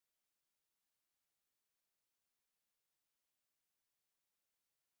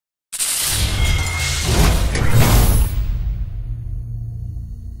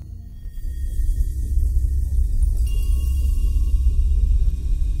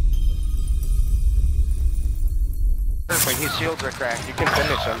his shields are cracked. You can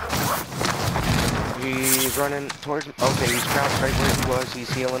finish him. He's running towards me. Okay, he's crouched right where he was.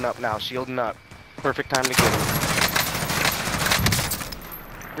 He's healing up now, shielding up. Perfect time to get him.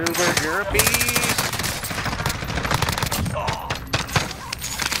 Drewbert, you're a beast!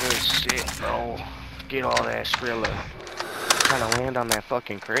 Good shit, bro. Get all that Skrilla. Trying to land on that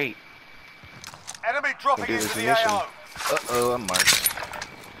fucking crate. Enemy dropping into the AO. Uh-oh, I'm marked.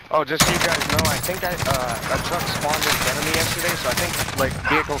 Oh, just so you guys know, I think a truck spawned in front of me yesterday, so I think, like,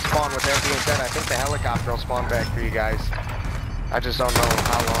 vehicles spawn. With that being said, I think the helicopter will spawn back for you guys. I just don't know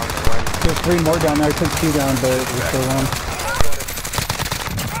how long or when. There's 3 more down there. I took 2 down, but there's still 1.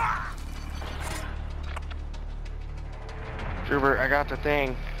 Drewbert, I got the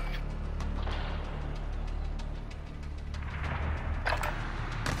thing.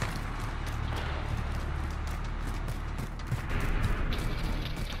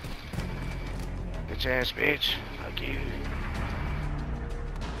 Bitch ass bitch. Fuck you.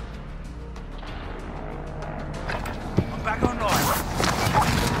 I'm back online.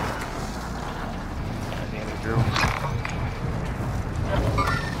 God damn it, Drew.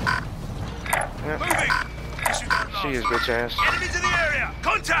 Yep. Moving. She is bitch ass. Enemies in the area.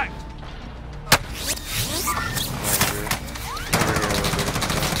 Contact.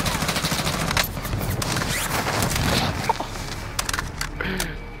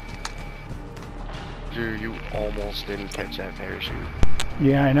 Drew, you almost didn't catch that parachute.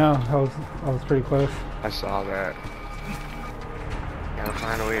 Yeah, I know. I was pretty close. I saw that. Gotta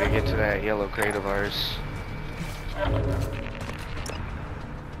find a way to get to that yellow crate of ours.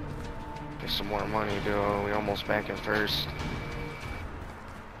 Get some more money, dude. We almost back in first.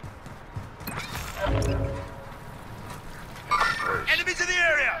 Enemies in the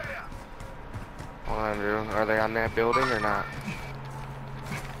area. Hold on, Drew. Are they on that building or not?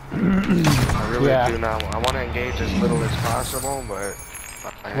 I really do not. I want to engage as little as possible, but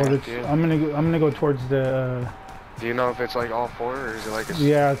I have to. I'm gonna go towards the. Do you know if it's like all 4 or is it like a?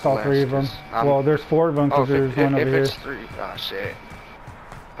 Yeah, it's all 3 of them. Well, there's 4 of them because there's one over here. If it's 3, oh shit.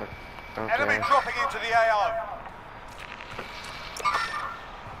 Okay. Enemy dropping into the AO.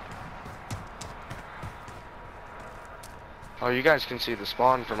 Oh, you guys can see the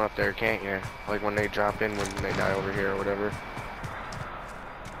spawn from up there, can't you? Like when they drop in when they die over here or whatever.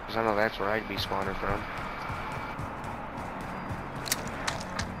 Because I know that's where I'd be spawning from.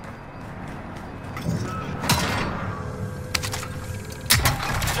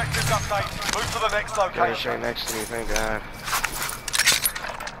 Objectives update. Move to the next Guys location. right next to me, thank God.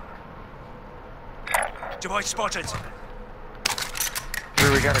 Device spotted.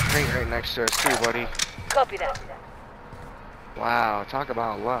 Drew, we got a crate right next to us too, buddy. Copy that. Wow, talk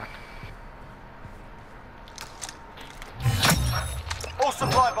about luck. All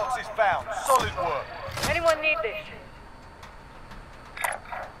supply boxes found. Solid work. Anyone need this?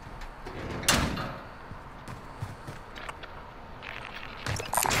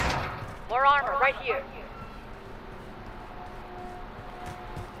 More armor right here.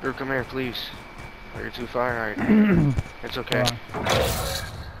 Drew, come here, please. Oh, you're too far, alright. It's okay.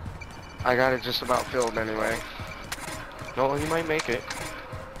 I got it just about filled anyway. No, you might make it.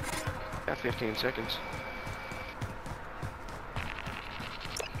 Got 15 seconds.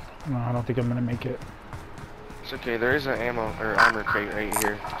 No, I don't think I'm gonna make it. It's okay, there is an ammo or armor crate right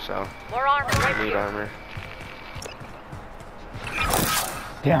here, so More armor right I need here. armor.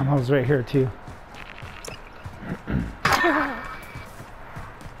 Damn, I was right here too.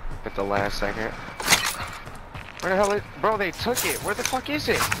 At the last second. Where the hell is, bro, they took it. Where the fuck is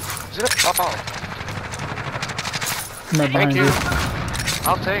it? Is it a, oh. Right Thank behind you. you.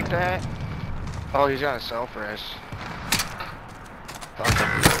 I'll take that. Oh, he's got a self-res.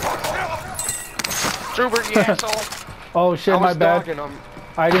 Drewbert, you asshole. Oh shit, my bad.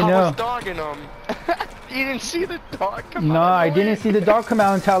 I didn't know. I was dogging him. You didn't see the dog come out? No, I didn't see the dog come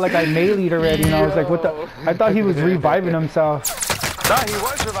out until like I melee'd already, and I was like, what the? I thought he was reviving himself. No, he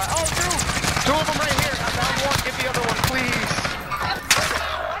was reviving. Oh, Drew! 2 of them right here. I found one. Get the other one, please.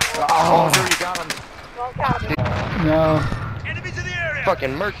 Oh, Drew, you got him. No. Enemies in the area.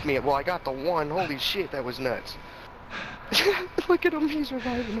 Fucking murked me. Well, I got the one. Holy shit, that was nuts. Look at him. He's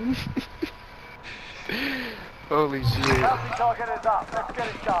reviving him. Holy shit. Bounty target is up. Let's get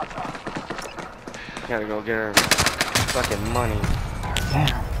it done. Gotta go get her fucking money.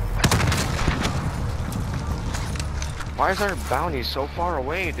 Damn. Why is our bounty so far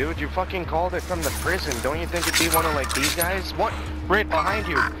away, dude? You fucking called it from the prison. Don't you think it'd be one of like these guys? What? Right behind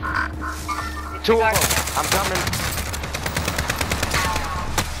you. 2 of them. I'm coming.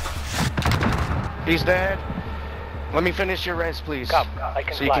 He's dead. Let me finish your res, please. Come, I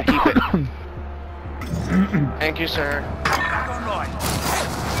can so you fly. can keep it. Thank you, sir. Back online.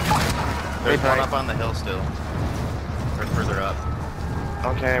 There's Hey, one Frank. up on the hill still. Or further up.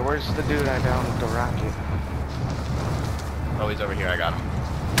 Okay, where's the dude I downed with the rocket? Oh, he's over here. I got him.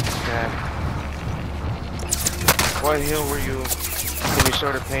 Okay. What hill were you? Can you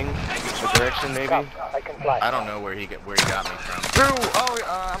sort of ping the direction, maybe? I can fly. I don't know where he got me from. Drew, oh,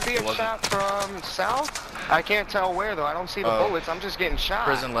 I'm being It wasn't- shot from south. I can't tell where though. I don't see the Oh. bullets. I'm just getting shot.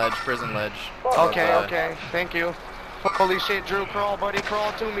 Prison ledge, prison ledge. Okay, okay. Thank you. Holy shit, Drew, crawl, buddy,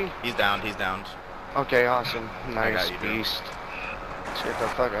 crawl to me. He's downed, he's downed. Okay, awesome. I got Nice you, Drew. beast. Get the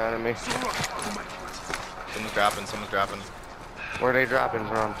fuck out of me. Someone's dropping, someone's dropping. Where are they dropping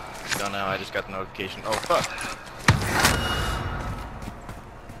from? Don't know, I just got the notification. Oh, fuck.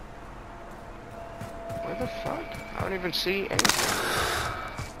 Where the fuck? I don't even see anything.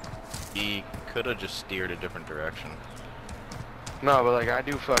 He could have just steered a different direction. No, but like I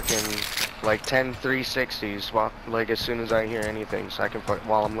do fucking like 10 360s while, like as soon as I hear anything, so I can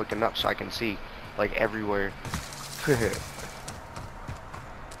while I'm looking up, so I can see like everywhere.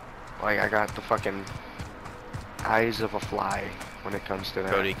 Like I got the fucking eyes of a fly when it comes to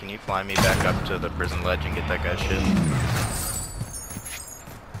that. Cody, can you fly me back up to the prison ledge and get that guy's shit?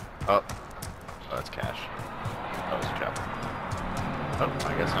 Oh. Oh, that's cash. Oh, it's a chopper. Oh,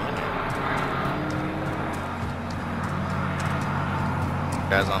 I guess I'm in here.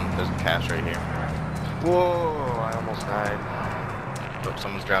 Guys there's a cash right here. Whoa! I almost died. Oh,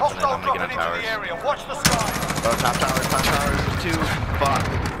 someone's dropping in. Hostile I'm gonna get dropping on into towers. the area. Watch the sky. Oh, top tower, there's two. Fuck.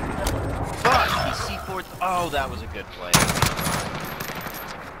 Fuck! He C4'd. Oh, that was a good play.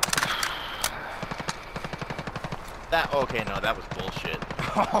 That, okay, no, that was bullshit.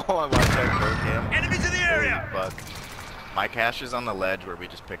 Oh, I watched that broke him. Enemies in the area. Holy fuck. My cache is on the ledge where we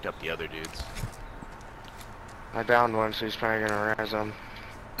just picked up the other dudes. I downed one, so he's probably gonna res him.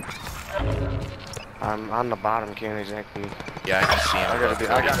 I'm on the bottom, can't exactly. Yeah, I can see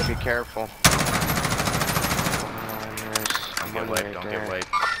him. I gotta be careful. Don't get wiped, don't get wiped.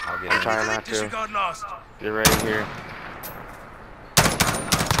 I'll get I'm in. trying not to. Disregard last. Get right here.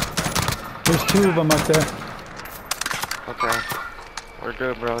 There's two of them up there. Okay. We're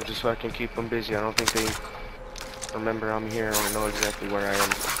good, bro. Just fucking keep them busy. I don't think they remember I'm here or know exactly where I am.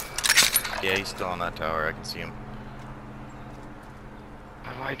 Yeah, he's still on that tower. I can see him.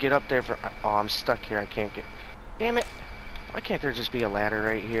 How do I get up there for... Oh, I'm stuck here. I can't get... Damn it. Why can't there just be a ladder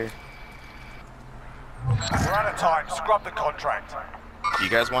right here? We're out of time. Scrub the contract. Do you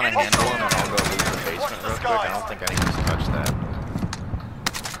guys want to handle him and I'll go loot the basement real quick? I don't think anyone's touched that.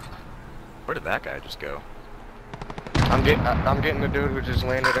 Where did that guy just go? I'm getting the dude who just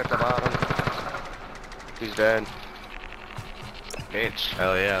landed at the bottom. He's dead. Bitch.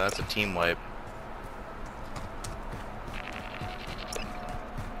 Hell yeah, that's a team wipe.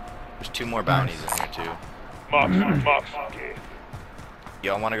 There's two more bounties in here too.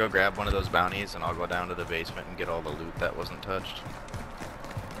 Y'all want to go grab one of those bounties and I'll go down to the basement and get all the loot that wasn't touched?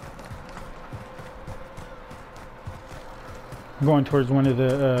 I'm going towards one of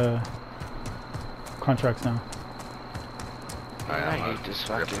the contracts now. Alright, I I'm hate gonna this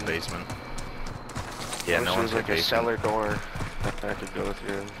rip the fucking... basement. Yeah, no one's like in a basement. cellar door that I could go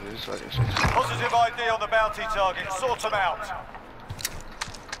through. This fucking shit's... Positive ID on the bounty target. Sort them out.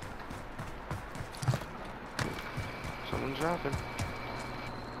 Someone's dropping.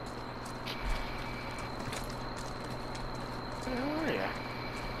 Where are ya?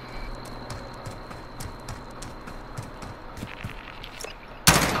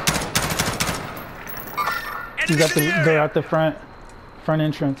 They're at the front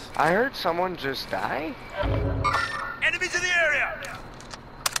entrance. I heard someone just die. Enemies in the area.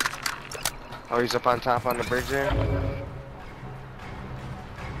 Oh, he's up on top on the bridge there.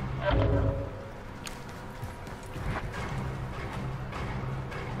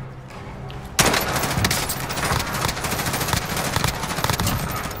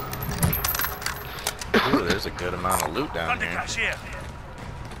 Ooh, there's a good amount of loot down Under here. crash here.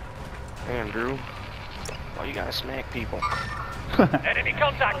 Damn, Drew. Oh, you gotta smack people. Enemy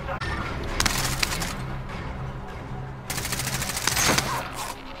contact.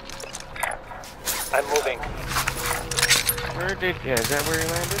 I'm moving. Where did... Yeah, is that where he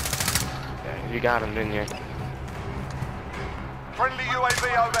landed? Yeah, you got him, didn't you? Friendly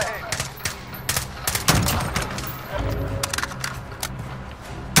UAV overhead.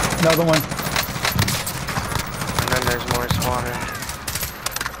 Another one. And then there's more spawning.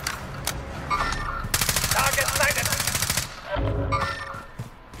 Target sighted.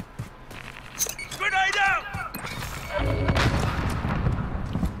 Grenade out.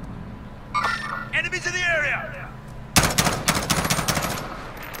 Enemies in the area.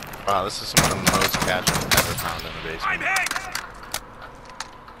 Wow, this is some of the most cash I've ever found in the basement.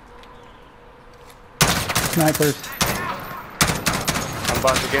 Snipers. I'm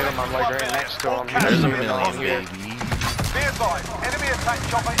about to get him. I'm like right next to him. There's a He's million, here. baby. Be advised, enemy attack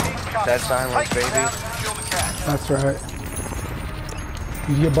chopper incoming. Dead silence, Take it baby. down and secure the cash. That's right.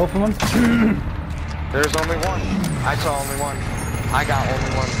 Did you get both of them? There's only one. I saw only one. I got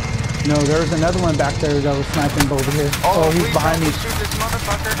only one. No, there was another one back there that was sniping over here. Oh, he's please behind me. help shoot this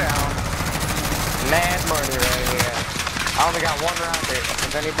motherfucker down. Mad money right here. I only got one rocket.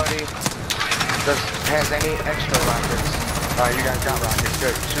 If anybody has any extra rockets, you guys got rockets.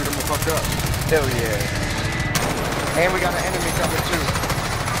 Good. Shoot him the fuck up. Hell yeah. And we got an enemy coming too.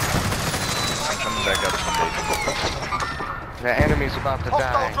 I'm coming back up some baby. The enemy's about to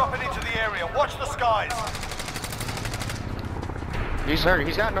Hostile die. dropping into the area. Watch the skies. He's hurt.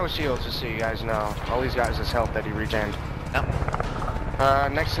 He's got no shields, just so you guys know. All he's got is his health that he regained. Yep.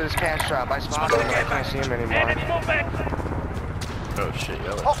 Next to this cash drop. I spotted him, but I can't see him anymore. Enemy movement. Oh shit, yeah,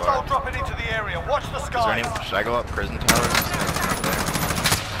 that's Hostile far. dropping into the area. Watch the Is there any, skies. should I go up prison towers?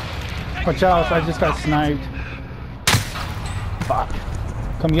 Watch out, I just got sniped. Fuck.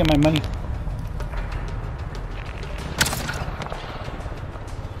 Come get my money.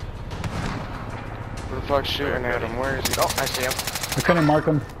 Who the fuck's shooting at him? Where is he? Oh, I see him. I couldn't mark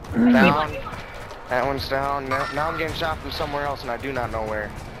him. Down. That one's down. Now I'm getting shot from somewhere else and I do not know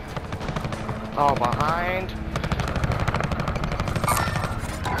where. Oh, behind.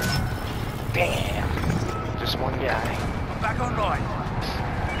 Damn. Just one guy. I'm back online.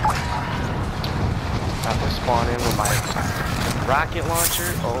 About to spawn in with my rocket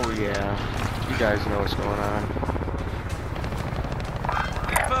launcher. Oh yeah. You guys know what's going on.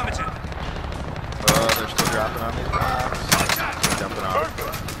 Affirmative. They're still dropping on these blocks. They're jumping off.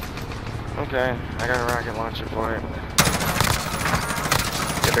 Okay, I got a rocket launcher for it.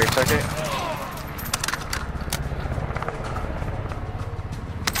 Yeah, they took it.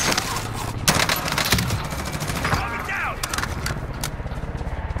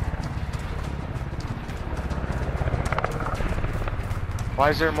 Why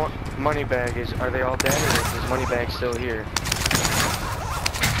is there more money bag? Are they all dead or is this money bag still here?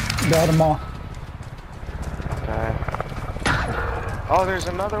 Got them all. Okay. Oh, there's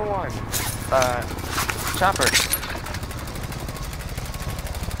another one. Chopper.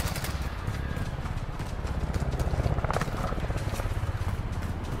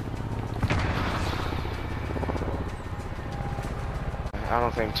 I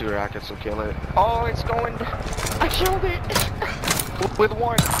don't think 2 rockets will kill it. Oh, it's going. I killed it with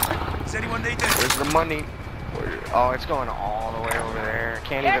one. Does anyone need this? There's the money. Oh, it's going all the way over there.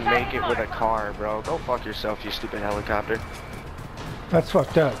 Can't even make it with a car, bro. Go fuck yourself, you stupid helicopter. That's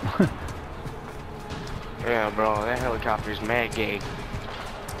fucked up. Yeah, bro, that helicopter's mad gay.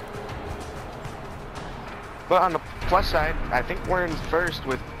 But on the plus side, I think we're in first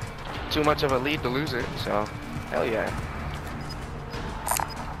with too much of a lead to lose it, so hell yeah.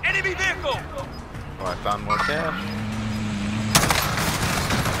 Enemy vehicle! Oh, I found more cash.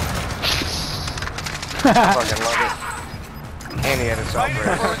 I fucking love it. And he had his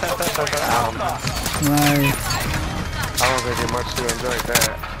operator. Nice. I don't think he much to enjoy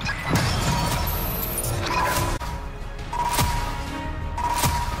that.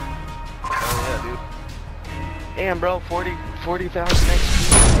 Oh yeah, dude. Damn, bro, 40,000 XP.